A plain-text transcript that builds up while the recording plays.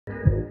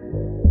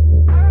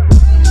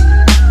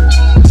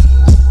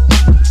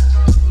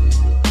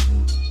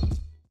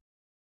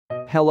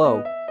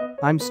Hello.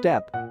 I'm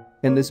Step.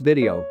 In this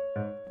video,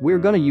 we're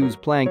gonna use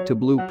Plank to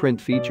Blueprint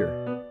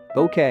feature.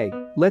 Okay,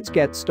 let's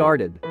get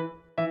started.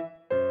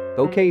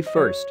 Okay,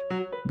 first,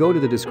 go to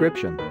the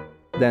description.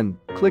 Then,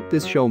 click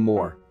this Show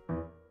More.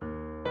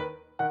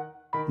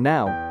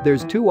 Now,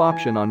 there's two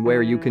options on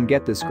where you can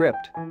get the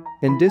script.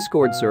 In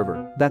Discord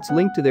server, that's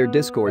linked to their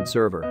Discord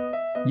server.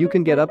 You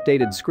can get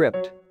updated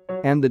script.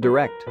 And the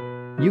direct.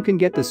 You can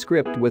get the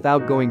script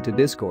without going to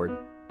Discord.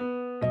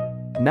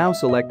 Now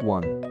select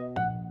one.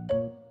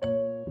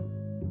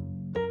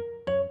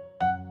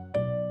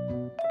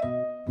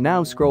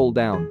 Now scroll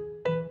down.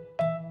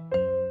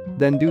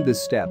 Then do the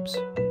steps.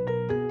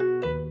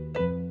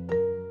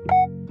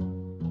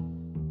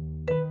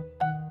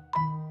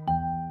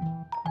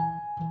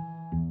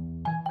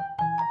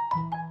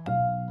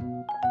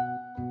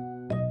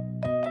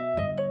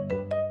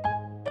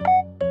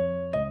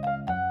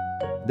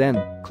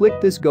 Then,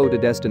 click this Go to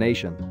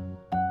Destination.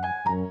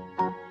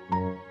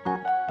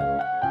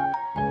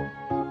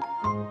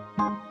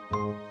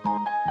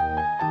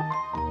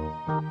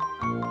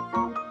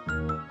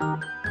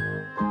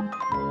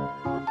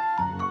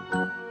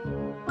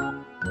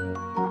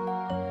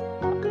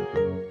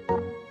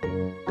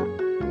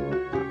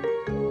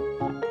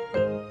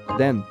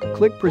 Then,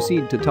 click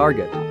Proceed to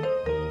Target.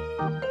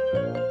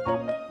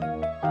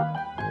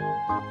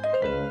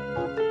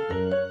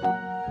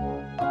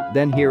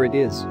 Then here it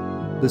is.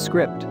 The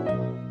script.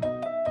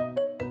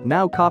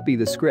 Now copy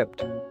the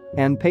script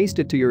and paste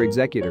it to your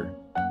executor.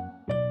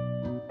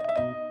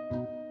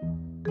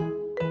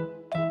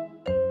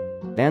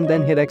 And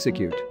then hit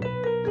execute.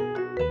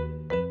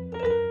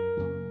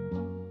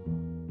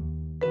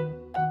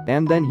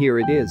 And then here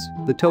it is,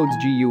 the Toad's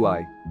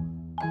GUI.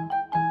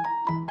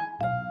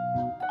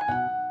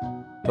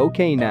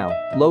 Okay, now,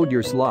 load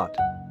your slot.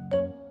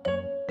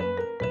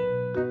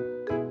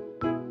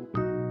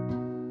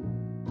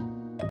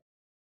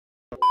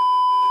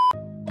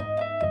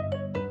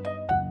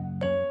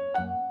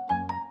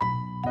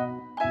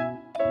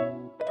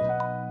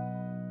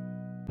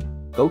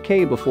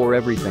 Okay, before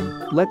everything,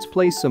 let's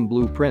place some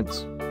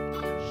blueprints.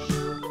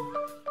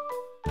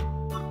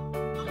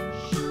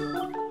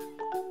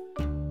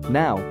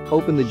 Now,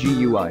 open the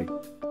GUI.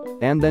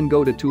 And then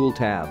go to Tool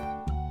tab.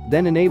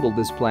 Then enable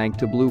this Plank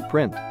to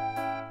Blueprint.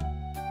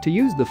 To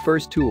use the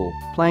first tool,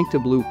 Plank to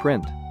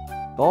Blueprint,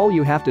 all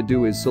you have to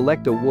do is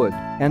select a wood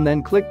and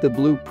then click the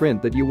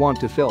blueprint that you want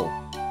to fill.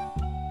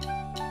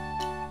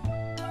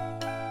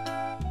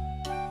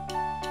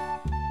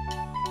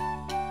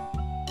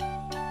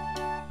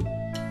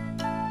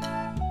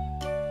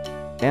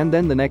 And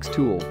then the next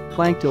tool,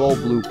 Plank to all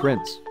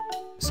blueprints.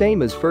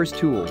 Same as first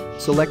tool,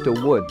 select a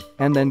wood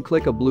and then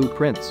click a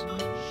blueprints.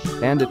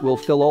 And it will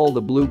fill all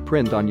the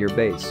blueprint on your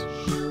base.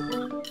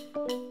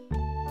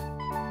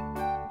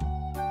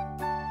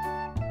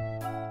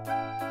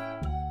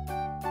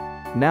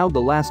 Now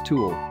the last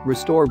tool,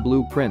 Restore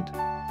Blueprint.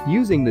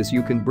 Using this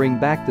you can bring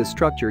back the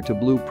structure to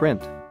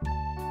blueprint.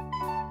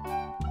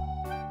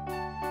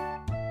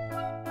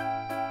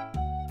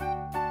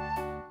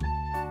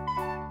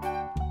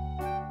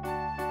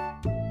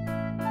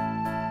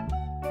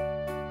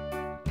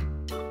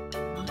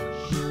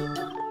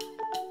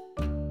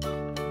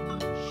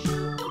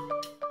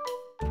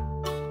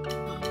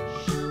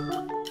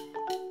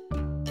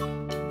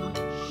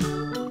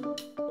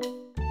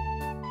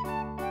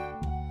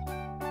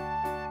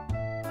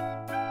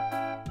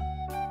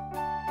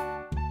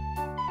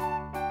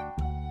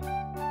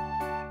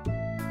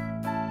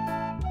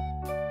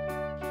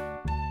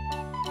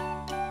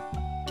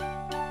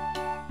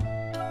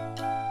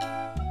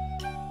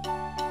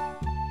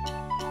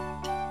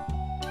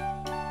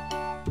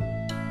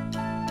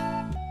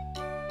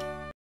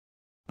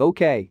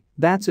 Okay,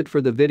 that's it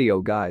for the video,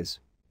 guys.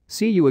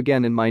 See you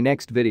again in my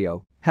next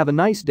video. Have a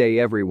nice day,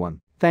 everyone.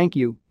 Thank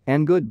you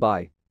and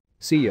goodbye.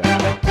 See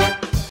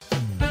ya.